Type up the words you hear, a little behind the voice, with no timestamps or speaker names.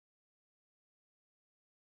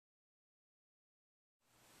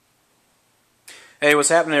Hey, what's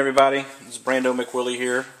happening, everybody? This is BrandoMcWilli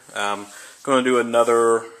here. Going to do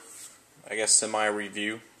another, I guess,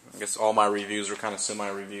 semi-review. I guess all my reviews are kind of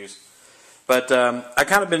semi-reviews. But I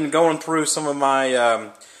kind of been going through some of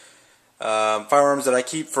my firearms that I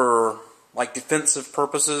keep for like defensive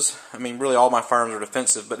purposes. I mean, really all my firearms are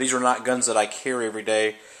defensive, but these are not guns that I carry every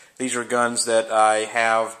day. These are guns that I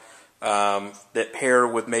have that pair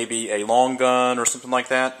with maybe a long gun or something like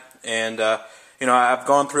that. And you know, I've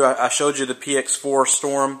gone through, I showed you the PX4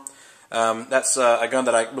 Storm. That's a gun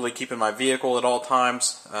that I really keep in my vehicle at all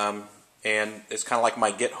times, and it's kind of like my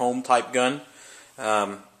get-home type gun.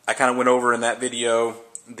 I kind of went over in that video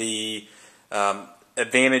the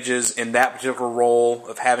advantages in that particular role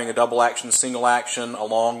of having a double action, single action,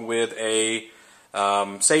 along with a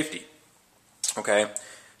safety. Okay,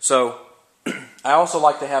 so I also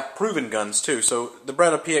like to have proven guns too. So the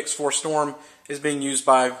Beretta PX4 Storm is being used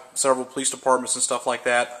by several police departments and stuff like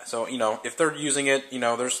that. So, you know, if they're using it, you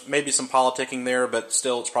know, there's maybe some politicking there, but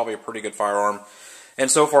still it's probably a pretty good firearm. And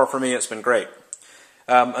so far for me, it's been great.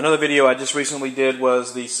 Another video I just recently did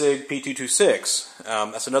was the SIG P226.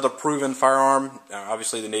 That's another proven firearm.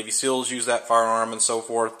 Obviously the Navy SEALs use that firearm and so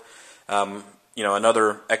forth. You know,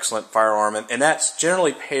 another excellent firearm. And that's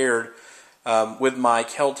generally paired with my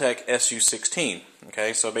Kel-Tec SU-16.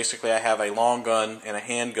 Okay, so basically I have a long gun and a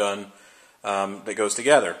handgun that goes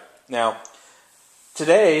together. Now,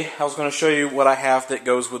 today I was going to show you what I have that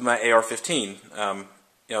goes with my AR-15.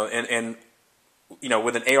 You know, and you know,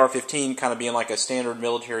 with an AR-15 kind of being like a standard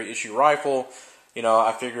military issue rifle, you know,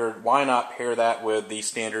 I figured why not pair that with the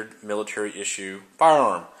standard military issue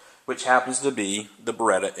firearm, which happens to be the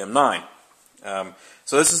Beretta M9.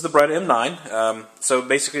 So this is the Beretta M9. So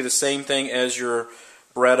basically the same thing as your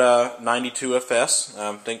Beretta 92FS.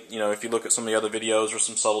 I think, you know, if you look at some of the other videos, there's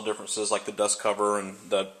some subtle differences like the dust cover and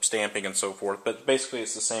the stamping and so forth, but basically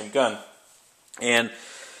it's the same gun. And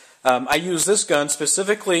I use this gun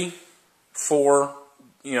specifically for,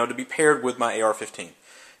 you know, to be paired with my AR-15.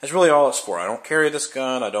 That's really all it's for. I don't carry this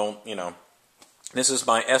gun. I don't, you know, this is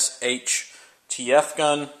my SHTF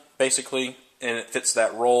gun, basically, and it fits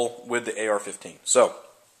that role with the AR-15. So,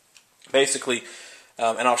 basically,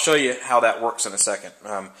 and I'll show you how that works in a second.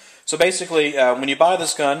 So basically, when you buy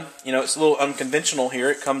this gun, you know, it's a little unconventional here.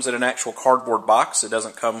 It comes in an actual cardboard box. It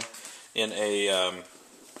doesn't come in a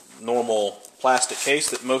normal plastic case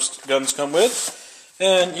that most guns come with.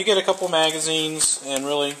 And you get a couple magazines, and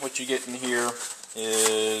really what you get in here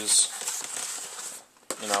is,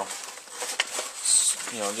 you know,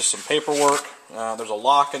 just some paperwork. There's a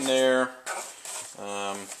lock in there.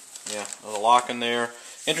 Yeah, there's a lock in there.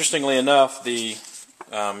 Interestingly enough, the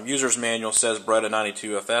user's manual says Beretta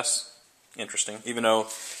 92FS. Interesting, even though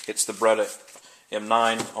it's the Beretta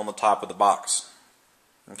M9 on the top of the box.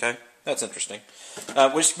 Okay, that's interesting.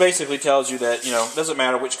 Which basically tells you that, you know, it doesn't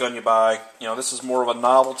matter which gun you buy. You know, this is more of a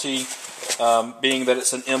novelty, being that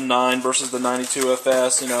it's an M9 versus the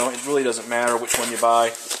 92FS. You know, it really doesn't matter which one you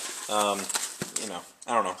buy. You know,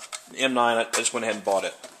 I don't know. The M9, I just went ahead and bought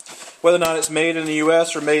it. Whether or not it's made in the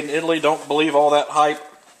U.S. or made in Italy, don't believe all that hype.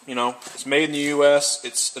 You know, it's made in the U.S.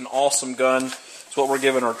 It's an awesome gun. It's what we're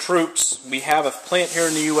giving our troops. We have a plant here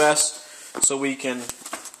in the U.S. so we can,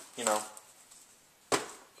 you know,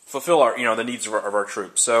 fulfill our, you know, the needs of our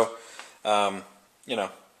troops. So, you know,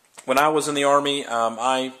 when I was in the Army,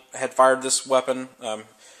 I had fired this weapon.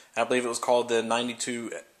 I believe it was called the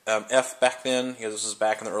 92F back then, because this was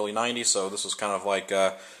back in the early 90s, so this was kind of like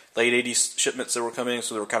late 80s shipments that were coming in,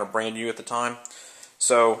 so they were kind of brand new at the time.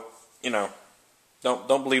 So, you know,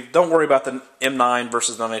 don't worry about the M9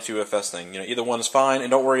 versus 92FS thing. You know, either one is fine,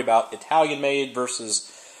 and don't worry about Italian made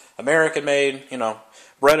versus American made. You know,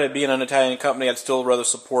 Beretta being an Italian company, I'd still rather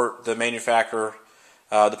support the manufacturer,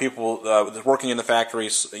 the people working in the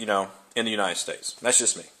factories, you know, in the United States. That's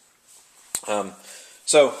just me.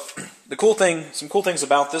 So, some cool things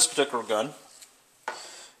about this particular gun,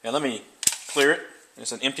 and let me clear it.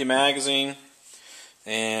 It's an empty magazine,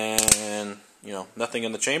 and, you know, nothing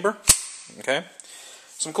in the chamber. Okay.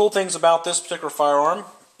 Some cool things about this particular firearm.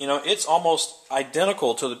 You know, it's almost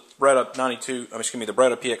identical to the Beretta the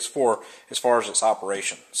Beretta PX4 as far as its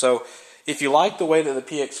operation. So, if you like the way that the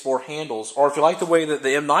PX4 handles, or if you like the way that the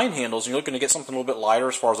M9 handles, and you're looking to get something a little bit lighter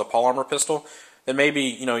as far as a polymer pistol, then maybe,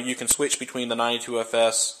 you know, you can switch between the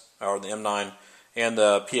 92FS or the M9 and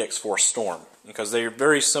the PX4 Storm, because they're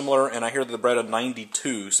very similar. And I hear that the Beretta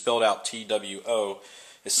 92, spelled out TWO,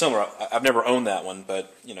 is similar. I've never owned that one,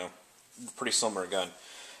 but, you know, pretty similar gun.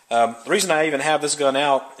 The reason I even have this gun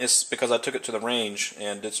out is because I took it to the range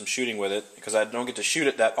and did some shooting with it, because I don't get to shoot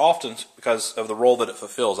it that often because of the role that it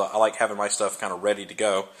fulfills. I like having my stuff kind of ready to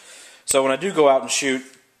go. So when I do go out and shoot,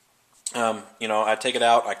 You know, I take it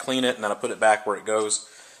out, I clean it, and then I put it back where it goes,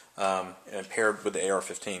 and paired with the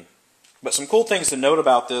AR-15. But some cool things to note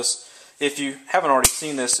about this, if you haven't already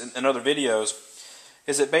seen this in other videos,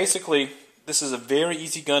 is that basically this is a very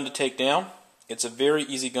easy gun to take down. It's a very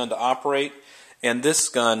easy gun to operate, and this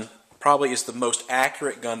gun probably is the most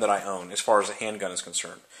accurate gun that I own as far as a handgun is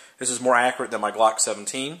concerned. This is more accurate than my Glock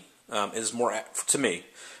 17. It is more, to me,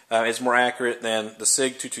 it's more accurate than the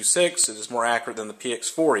SIG 226. It is more accurate than the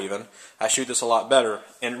PX4 even. I shoot this a lot better.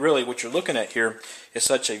 And really what you're looking at here is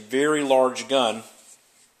such a very large gun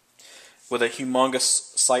with a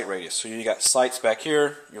humongous sight radius. So you got sights back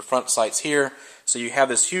here, your front sights here. So you have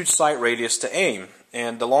this huge sight radius to aim.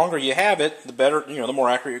 And the longer you have it, the better, you know, the more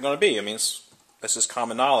accurate you're going to be. I mean, that's just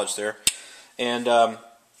common knowledge there. And,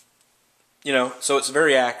 you know, so it's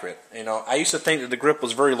very accurate. You know, I used to think that the grip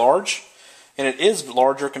was very large, and it is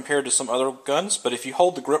larger compared to some other guns, but if you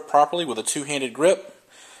hold the grip properly with a two-handed grip,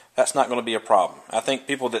 that's not going to be a problem. I think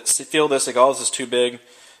people that feel this, they go, oh, this is too big,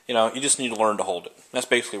 you know, you just need to learn to hold it. That's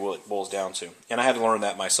basically what it boils down to. And I had to learn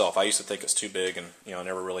that myself. I used to think it's too big and, you know,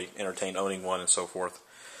 never really entertained owning one and so forth.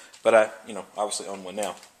 But I, you know, obviously own one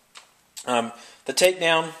now. The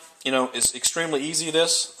takedown, you know, is extremely easy,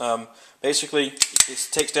 this. Basically, it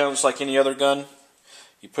takes down just like any other gun.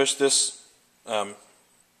 You push this,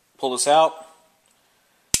 pull this out.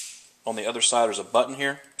 On the other side, there's a button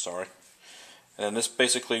here. Sorry. And then this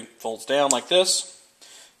basically folds down like this,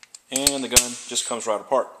 and the gun just comes right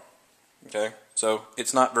apart. Okay, so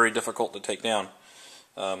it's not very difficult to take down.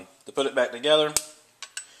 To put it back together,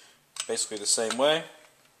 basically the same way.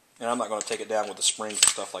 And I'm not going to take it down with the springs and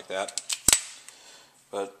stuff like that.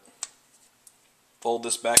 But fold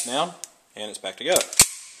this back down, and it's back together.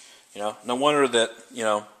 You know, no wonder that, you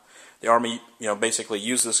know, the Army, you know, basically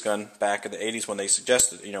used this gun back in the 80s when they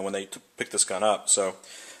suggested, you know, when they picked this gun up. So,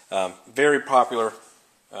 very popular,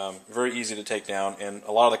 very easy to take down, and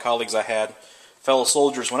a lot of the colleagues I had, fellow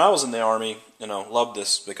soldiers when I was in the Army, you know, loved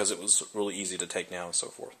this because it was really easy to take down and so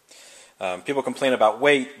forth. People complain about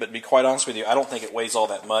weight, but to be quite honest with you, I don't think it weighs all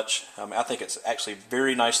that much. I think it's actually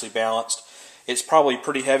very nicely balanced. It's probably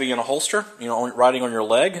pretty heavy in a holster, you know, riding on your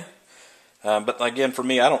leg. But again, for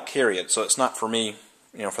me, I don't carry it, so it's not for me,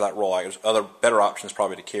 you know, for that role. There's other better options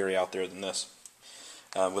probably to carry out there than this,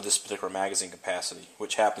 with this particular magazine capacity,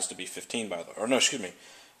 which happens to be 15 by the way. Or no, excuse me,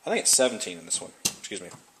 I think it's 17 in this one. Excuse me.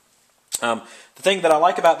 The thing that I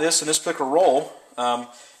like about this in this particular roll, and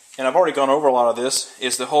I've already gone over a lot of this,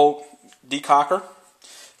 is the whole decocker.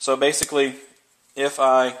 So basically, if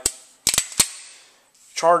I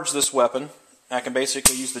charge this weapon, I can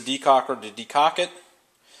basically use the decocker to decock it,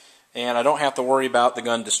 and I don't have to worry about the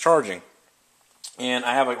gun discharging. And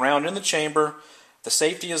I have a round in the chamber, the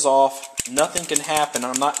safety is off, nothing can happen,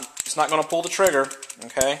 it's not going to pull the trigger,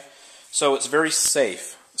 okay? So it's very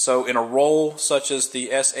safe. So in a roll such as the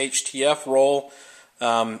SHTF roll,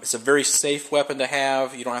 it's a very safe weapon to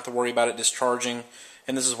have. You don't have to worry about it discharging,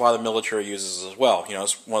 and this is why the military uses it as well. You know,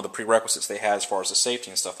 it's one of the prerequisites they had as far as the safety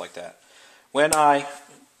and stuff like that. When I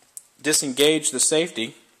disengage the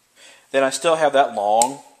safety, then I still have that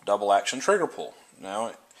long double action trigger pull.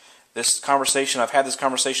 Now, this conversation, I've had this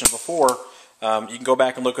conversation before. You can go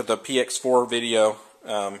back and look at the PX4 video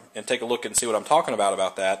and take a look and see what I'm talking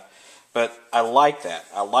about that. But I like that.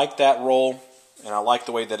 I like that roll, and I like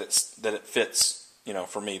the way that it fits, you know,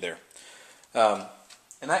 for me there.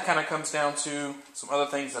 And that kind of comes down to some other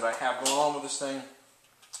things that I have going on with this thing.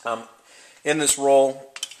 In this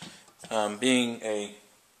roll, being a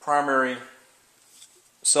primary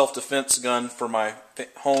self-defense gun for my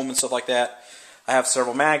home and stuff like that, I have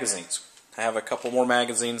several magazines. I have a couple more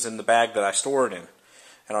magazines in the bag that I store it in,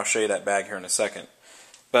 and I'll show you that bag here in a second.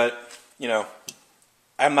 But, you know,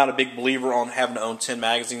 I'm not a big believer on having to own 10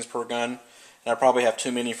 magazines per gun, and I probably have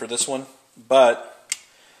too many for this one. But,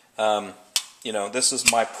 you know, this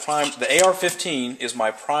is my the AR-15 is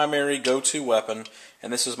my primary go-to weapon,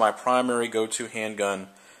 and this is my primary go-to handgun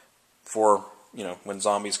for, you know, when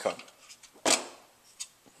zombies come.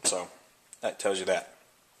 So, that tells you that.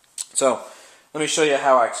 So, let me show you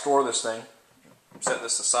how I store this thing. Set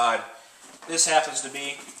this aside. This happens to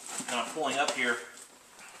be, and I'm pulling up here,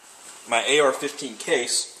 my AR-15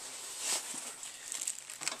 case.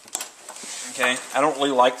 Okay, I don't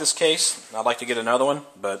really like this case. I'd like to get another one,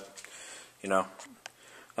 but, you know,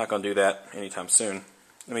 not going to do that anytime soon.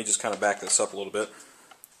 Let me just kind of back this up a little bit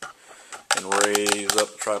and raise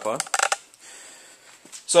up the tripod.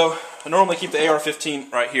 So, I normally keep the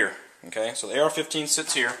AR-15 right here. Okay, so the AR-15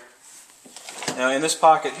 sits here. Now, in this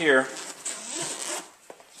pocket here,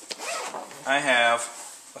 I have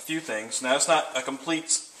a few things. Now, it's not a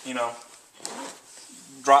complete, you know,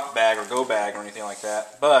 drop bag or go bag or anything like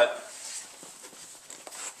that, but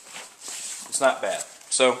It's not bad.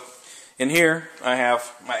 So in here I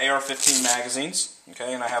have my AR-15 magazines,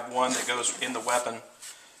 okay, and I have one that goes in the weapon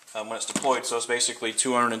when it's deployed, so it's basically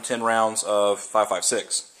 210 rounds of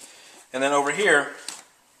 5.56. And then over here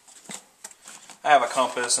I have a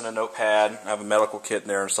compass and a notepad. I have a medical kit in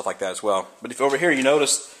there and stuff like that as well. But if over here you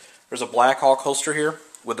notice there's a Black Hawk holster here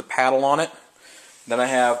with the paddle on it. Then I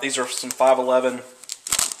have, these are some 5.11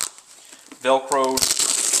 Velcro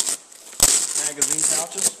magazine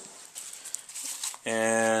pouches.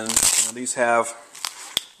 And these have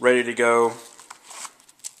ready to go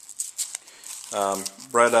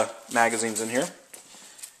Beretta magazines in here.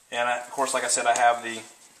 And of course, like I said, I have the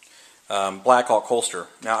Black Hawk holster.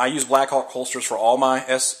 Now I use Black Hawk holsters for all my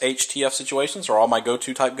SHTF situations, or all my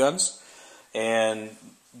go-to type guns. And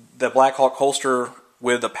the Black Hawk holster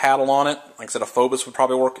with a paddle on it, like I said, a Phobos would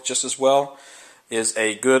probably work just as well, is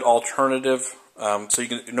a good alternative. So you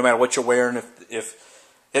can, no matter what you're wearing, if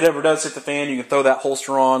it ever does hit the fan, you can throw that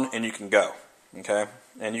holster on and you can go. Okay,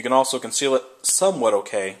 and you can also conceal it somewhat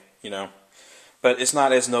okay, but it's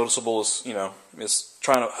not as noticeable as as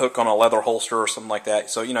trying to hook on a leather holster or something like that.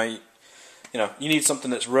 So you need something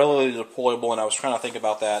that's relatively deployable, and I was trying to think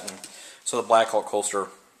about that, and so the Black Hawk holster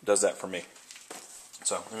does that for me.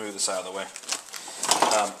 So let me move this out of the way.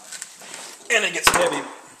 And it gets heavy.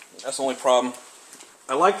 That's the only problem.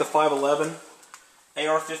 I like the 5.11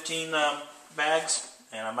 AR-15 bags,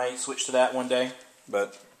 and I might switch to that one day,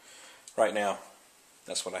 but right now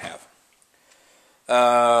that's what I have.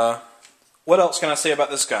 What else can I say about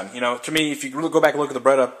this gun? To me, if you go back and look at the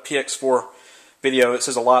Beretta PX4 video, it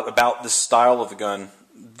says a lot about this style of the gun.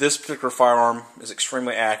 This particular firearm is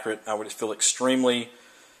extremely accurate. I would feel extremely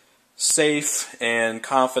safe and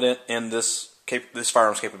confident in this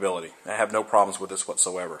firearm's capability. I have no problems with this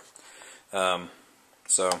whatsoever.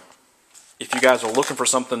 So if you guys are looking for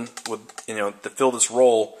something with to fill this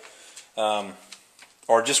role,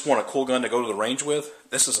 or just want a cool gun to go to the range with,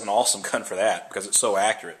 this is an awesome gun for that, because it's so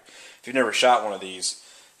accurate. If you've never shot one of these,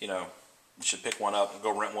 you should pick one up and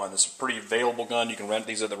go rent one. It's a pretty available gun. You can rent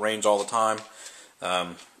these at the range all the time.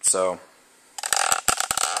 So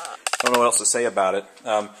I don't know what else to say about it.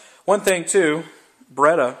 One thing too,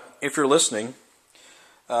 Beretta, if you're listening,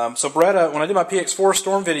 so Beretta, when I did my PX4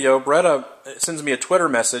 Storm video, Beretta sends me a Twitter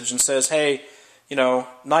message and says, hey,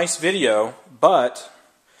 nice video, but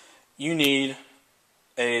you need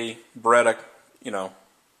a Beretta,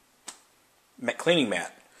 cleaning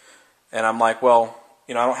mat. And I'm like, well,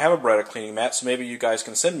 I don't have a Beretta cleaning mat, so maybe you guys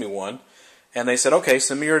can send me one. And they said, okay,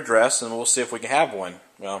 send me your address and we'll see if we can have one.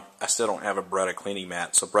 Well, I still don't have a Beretta cleaning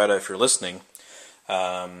mat. So Beretta, if you're listening,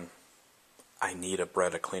 I need a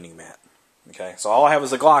Beretta cleaning mat. Okay, so all I have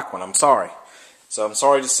is a Glock one. I'm sorry. So I'm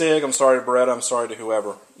sorry to SIG, I'm sorry to Beretta, I'm sorry to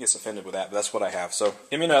whoever gets offended with that, but that's what I have. So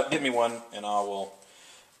get me one, and I will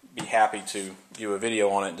be happy to do a video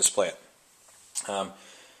on it and display it.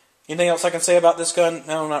 Anything else I can say about this gun?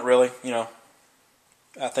 No, not really.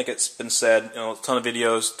 I think it's been said. A ton of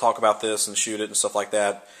videos talk about this and shoot it and stuff like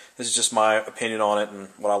that. This is just my opinion on it and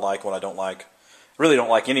what I like, what I don't like. I really don't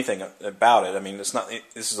like anything about it. I mean, this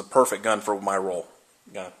is a perfect gun for my role.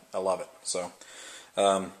 I love it. So,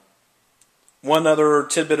 one other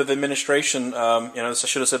tidbit of administration. I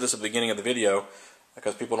should have said this at the beginning of the video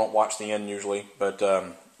because people don't watch the end usually. But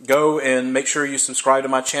go and make sure you subscribe to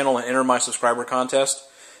my channel and enter my subscriber contest.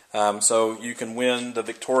 So you can win the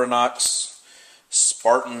Victorinox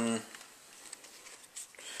Spartan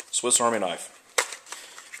Swiss Army knife.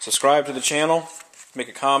 Subscribe to the channel, make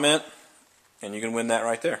a comment, and you can win that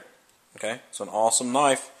right there. Okay, it's an awesome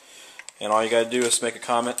knife, and all you got to do is make a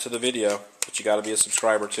comment to the video, but you got to be a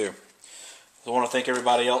subscriber too. I want to thank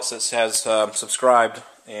everybody else that has subscribed,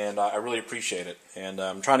 and I really appreciate it. And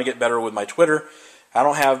I'm trying to get better with my Twitter. I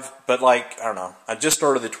don't have, but I don't know. I just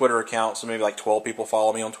started the Twitter account, so maybe 12 people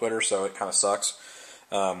follow me on Twitter, so it kind of sucks.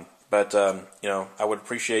 But I would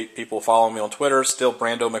appreciate people following me on Twitter. Still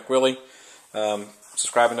BrandoMcWilli,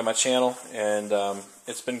 subscribing to my channel, and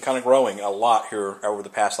it's been kind of growing a lot here over the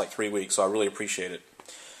past 3 weeks, so I really appreciate it.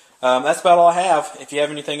 That's about all I have. If you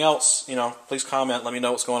have anything else, please comment. Let me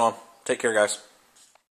know what's going on. Take care, guys.